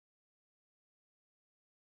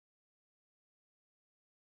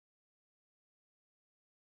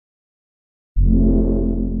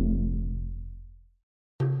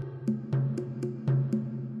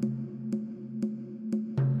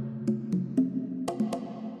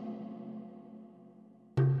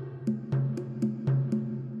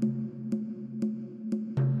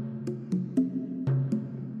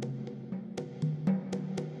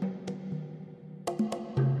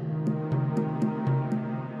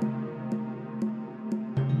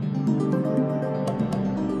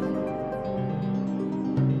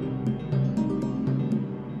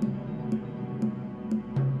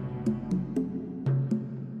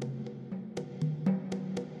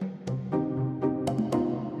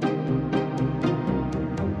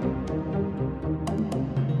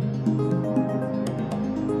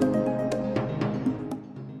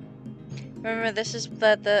Remember, this is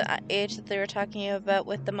the age that they were talking about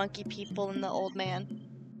with the monkey people and the old man.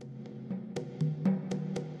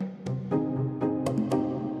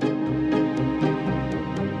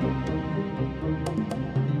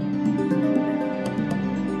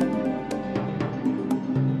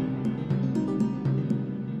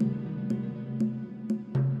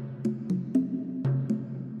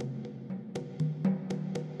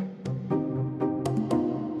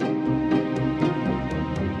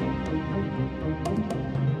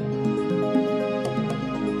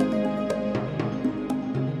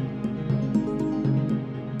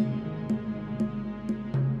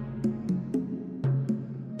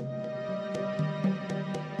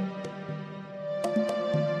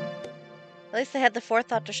 At least they had the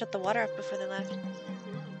forethought to shut the water off before they left.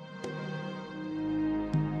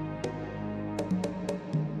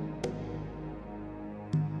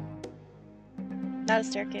 Not a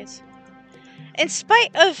staircase. In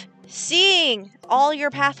spite of seeing all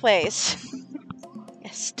your pathways,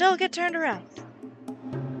 you still get turned around.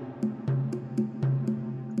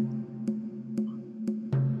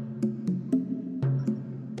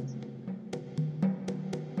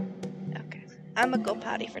 Okay, I'm gonna go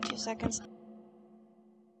potty for 2 seconds.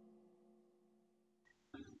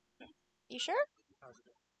 You sure?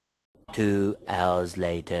 2 hours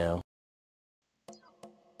later.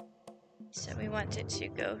 So we want it to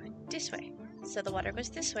go this way. So the water goes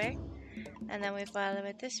this way, and then we follow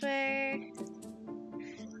it this way.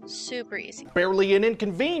 Super easy. Barely an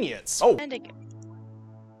inconvenience. Oh. And again.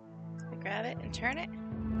 We grab it and turn it.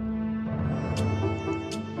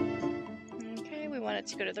 Okay, we want it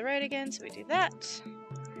to go to the right again, so we do that.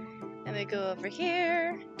 And we go over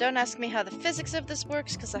here. Don't ask me how the physics of this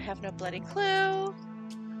works, because I have no bloody clue.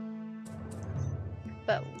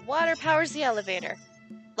 But water powers the elevator.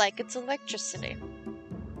 Like it's electricity.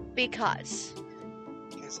 Because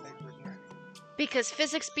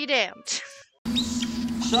physics be damned.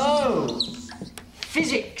 So,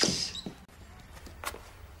 physics.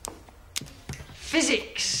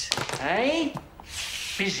 Physics, eh?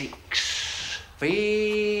 Physics.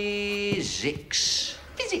 Physics.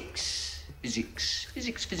 Physics. Physics. Physics,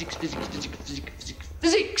 physics, physics, physics, physics, physics,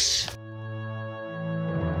 physics.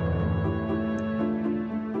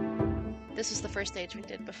 This was the first stage we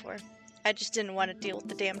did before. I just didn't want to deal with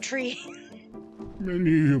the damn tree.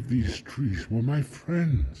 Many of these trees were my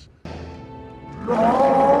friends.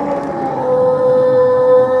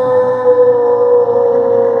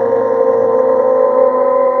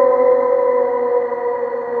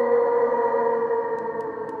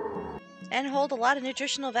 And hold a lot of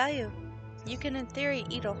nutritional value. You can, in theory,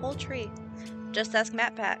 eat a whole tree. Just ask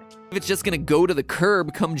MatPat. If it's just gonna go to the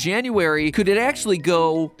curb come January, could it actually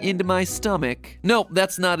go into my stomach? No,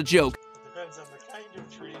 that's not a joke. Depends on the kind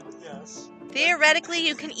of tree, but yes. Theoretically,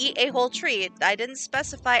 you can eat a whole tree. I didn't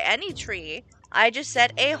specify any tree. I just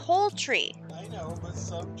said a whole tree. I know, but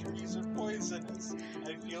some trees are poisonous.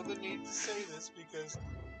 I feel the need to say this because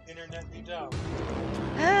internet me down.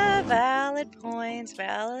 Valid points,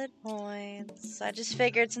 valid points. I just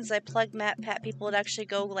figured since I plugged MatPat, people would actually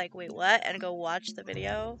go like, wait, what? And go watch the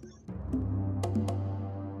video.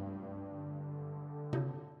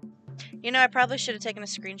 You know, I probably should have taken a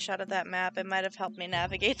screenshot of that map. It might have helped me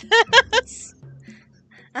navigate this.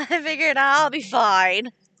 I figured I'll be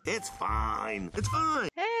fine. It's fine. It's fine.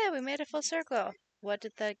 Hey, we made a full circle. What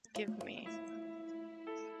did that give me?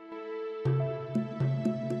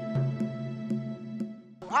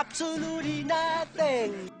 Absolutely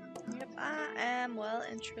nothing. Yep, I am well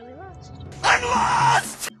and truly lost. I'm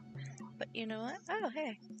lost! But you know what? Oh,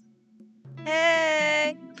 hey.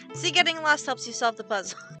 Hey! See, getting lost helps you solve the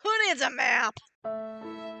puzzle. Who needs a map?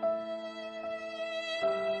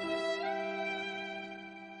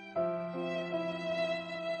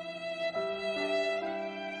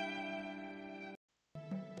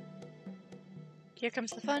 Here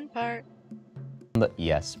comes the fun part.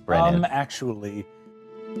 Yes, Brennan. Actually.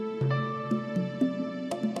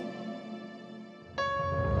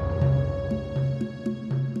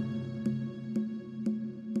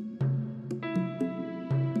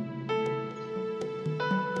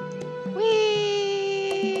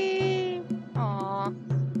 Whee! Aww.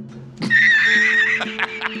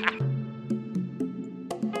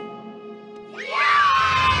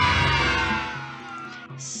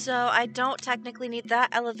 So I don't technically need that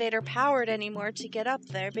elevator powered anymore to get up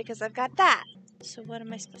there because I've got that. So what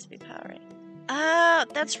am I supposed to be powering? Oh,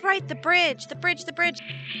 that's right, the bridge, the bridge, the bridge.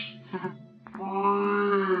 Well,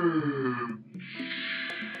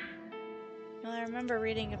 I remember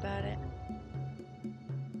reading about it.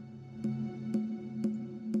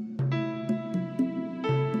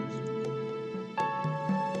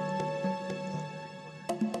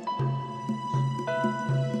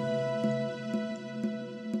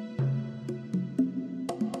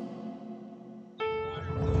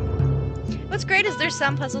 What's great is there's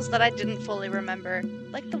some puzzles that I didn't fully remember,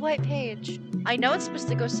 like the white page. I know it's supposed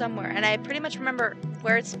to go somewhere, and I pretty much remember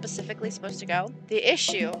where it's specifically supposed to go. The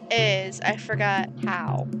issue is I forgot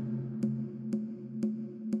how.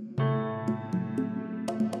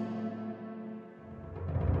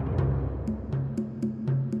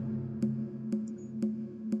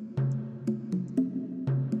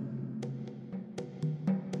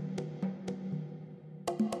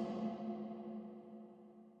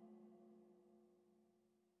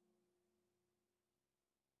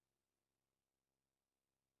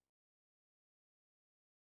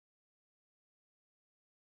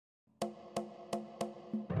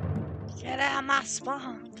 Get out of my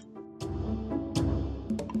swamp.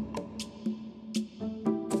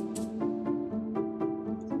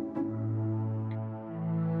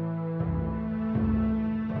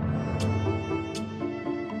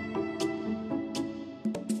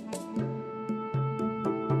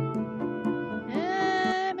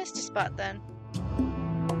 I missed a spot then.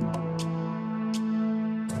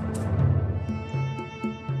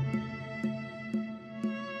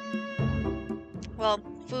 Well,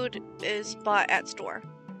 food is bought at store.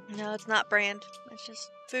 No, it's not brand. It's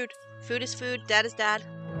just food. Food is food. Dad is dad.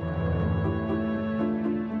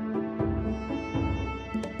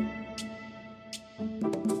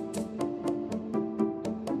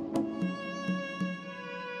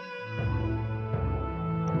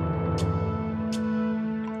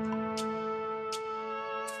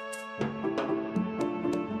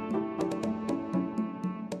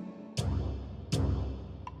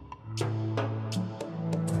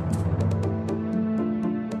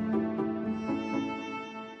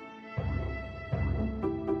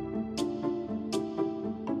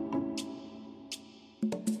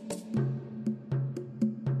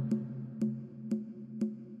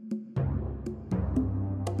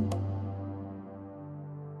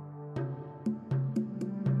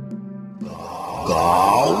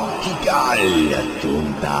 Kau tinggal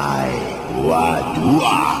tuntai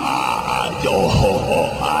wadua doa.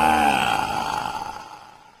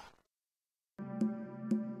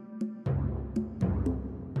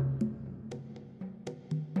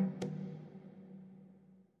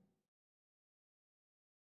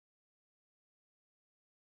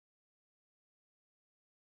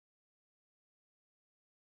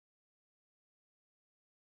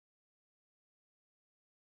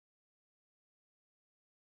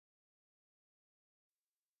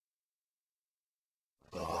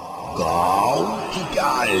 Kau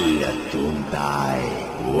tinggal tuntai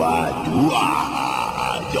wadua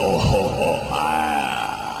doa.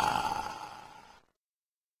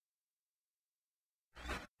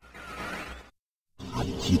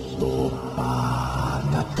 Kita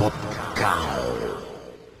panatot kau.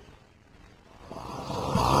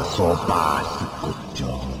 Pasopas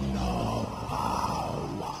kujono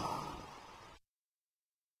awa.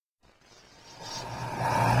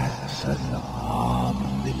 Senam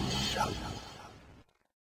nisang.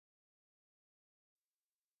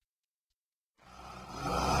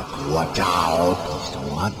 Kuatau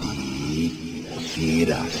kiswati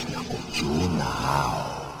siras na kujunaw.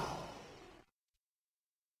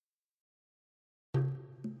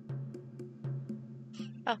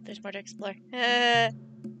 Oh, there's more to explore. Hey,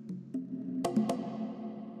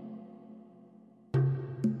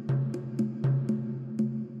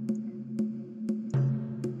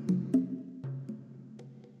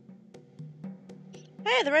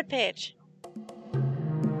 the red page.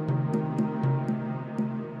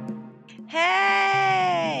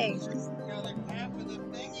 Hey! The other half of the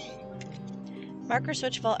thingy. Marker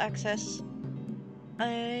switch vault access.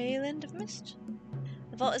 Island of Myst.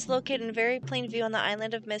 The vault is located in very plain view on the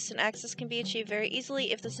island of Myst, and access can be achieved very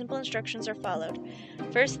easily if the simple instructions are followed.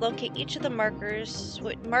 First, locate each of the marker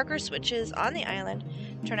switches on the island.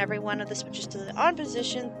 Turn every one of the switches to the on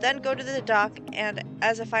position, then go to the dock, and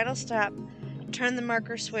as a final step, turn the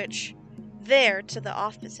marker switch there to the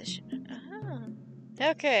off position. Oh.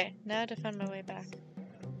 Okay, now to find my way back.